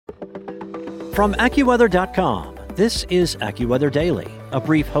From AccuWeather.com, this is AccuWeather Daily, a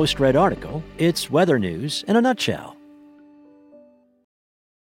brief host-read article. It's weather news in a nutshell.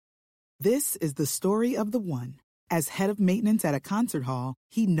 This is the story of the one. As head of maintenance at a concert hall,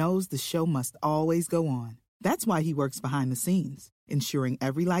 he knows the show must always go on. That's why he works behind the scenes, ensuring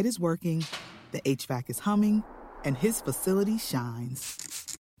every light is working, the HVAC is humming, and his facility shines.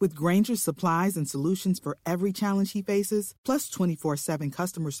 With Grainger's supplies and solutions for every challenge he faces, plus 24/7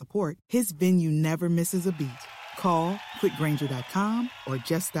 customer support, his venue never misses a beat. Call quickgrainger.com or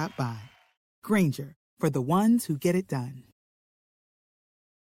just stop by. Grainger, for the ones who get it done.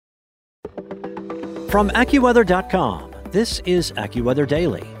 From AccuWeather.com, this is AccuWeather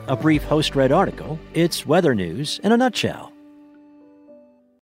Daily, a brief host-read article. It's weather news in a nutshell.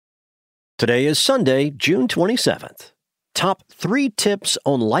 Today is Sunday, June 27th. Top 3 tips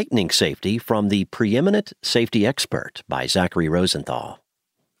on lightning safety from the Pre-eminent Safety Expert by Zachary Rosenthal.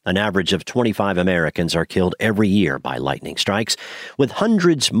 An average of 25 Americans are killed every year by lightning strikes, with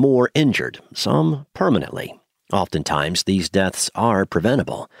hundreds more injured, some permanently. Oftentimes, these deaths are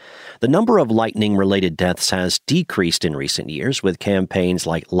preventable. The number of lightning-related deaths has decreased in recent years with campaigns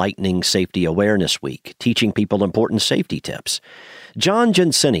like Lightning Safety Awareness Week, teaching people important safety tips. John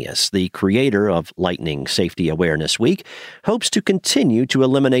Jensenius, the creator of Lightning Safety Awareness Week, hopes to continue to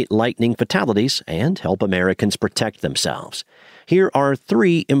eliminate lightning fatalities and help Americans protect themselves. Here are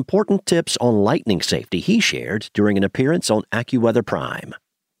 3 important tips on lightning safety he shared during an appearance on AccuWeather Prime.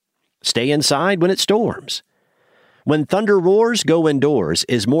 Stay inside when it storms. When thunder roars, go indoors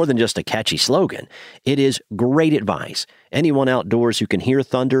is more than just a catchy slogan. It is great advice. Anyone outdoors who can hear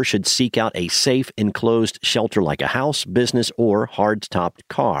thunder should seek out a safe, enclosed shelter like a house, business, or hard-topped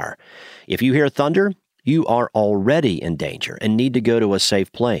car. If you hear thunder, you are already in danger and need to go to a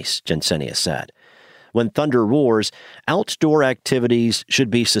safe place, Jensenius said. When thunder roars, outdoor activities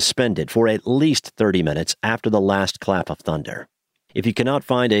should be suspended for at least 30 minutes after the last clap of thunder. If you cannot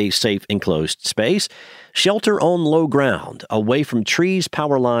find a safe enclosed space, shelter on low ground, away from trees,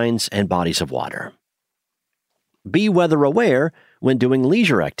 power lines, and bodies of water. Be weather aware when doing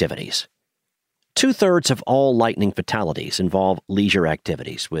leisure activities. 2/3 of all lightning fatalities involve leisure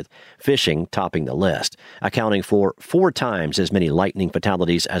activities, with fishing topping the list, accounting for 4 times as many lightning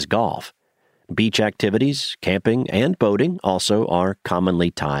fatalities as golf. Beach activities, camping, and boating also are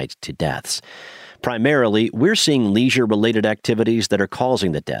commonly tied to deaths. Primarily, we're seeing leisure-related activities that are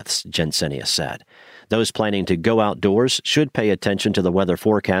causing the deaths, Jensenius said. Those planning to go outdoors should pay attention to the weather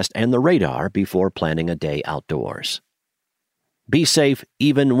forecast and the radar before planning a day outdoors. Be safe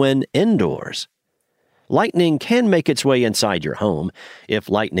even when indoors. Lightning can make its way inside your home. If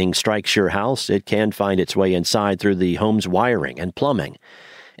lightning strikes your house, it can find its way inside through the home's wiring and plumbing.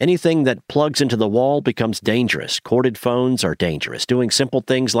 Anything that plugs into the wall becomes dangerous. Corded phones are dangerous. Doing simple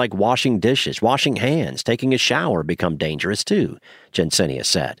things like washing dishes, washing hands, taking a shower become dangerous too, Jensenius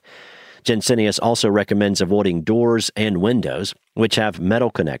said. Jensenius also recommends avoiding doors and windows, which have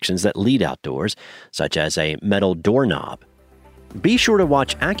metal connections that lead outdoors, such as a metal doorknob. Be sure to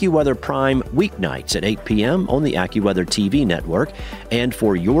watch AccuWeather Prime weeknights at 8 p.m. on the AccuWeather TV network. And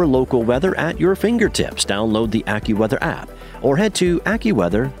for your local weather at your fingertips, download the AccuWeather app or head to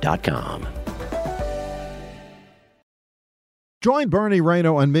AccuWeather.com. Join Bernie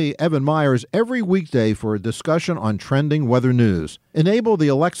Rayno and me, Evan Myers, every weekday for a discussion on trending weather news. Enable the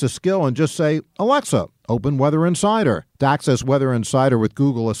Alexa skill and just say, "Alexa, open Weather Insider." To access Weather Insider with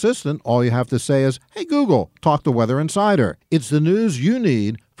Google Assistant, all you have to say is, "Hey Google, talk to Weather Insider." It's the news you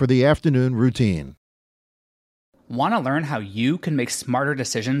need for the afternoon routine. Want to learn how you can make smarter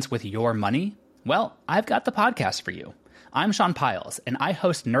decisions with your money? Well, I've got the podcast for you. I'm Sean Piles, and I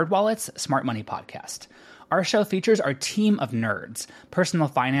host NerdWallet's Smart Money Podcast. Our show features our team of nerds, personal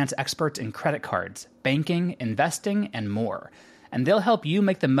finance experts in credit cards, banking, investing, and more. And they'll help you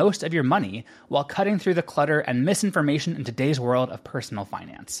make the most of your money while cutting through the clutter and misinformation in today's world of personal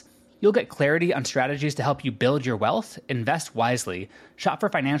finance. You'll get clarity on strategies to help you build your wealth, invest wisely, shop for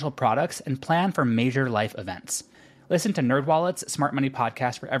financial products, and plan for major life events. Listen to NerdWallet's Smart Money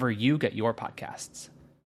Podcast wherever you get your podcasts.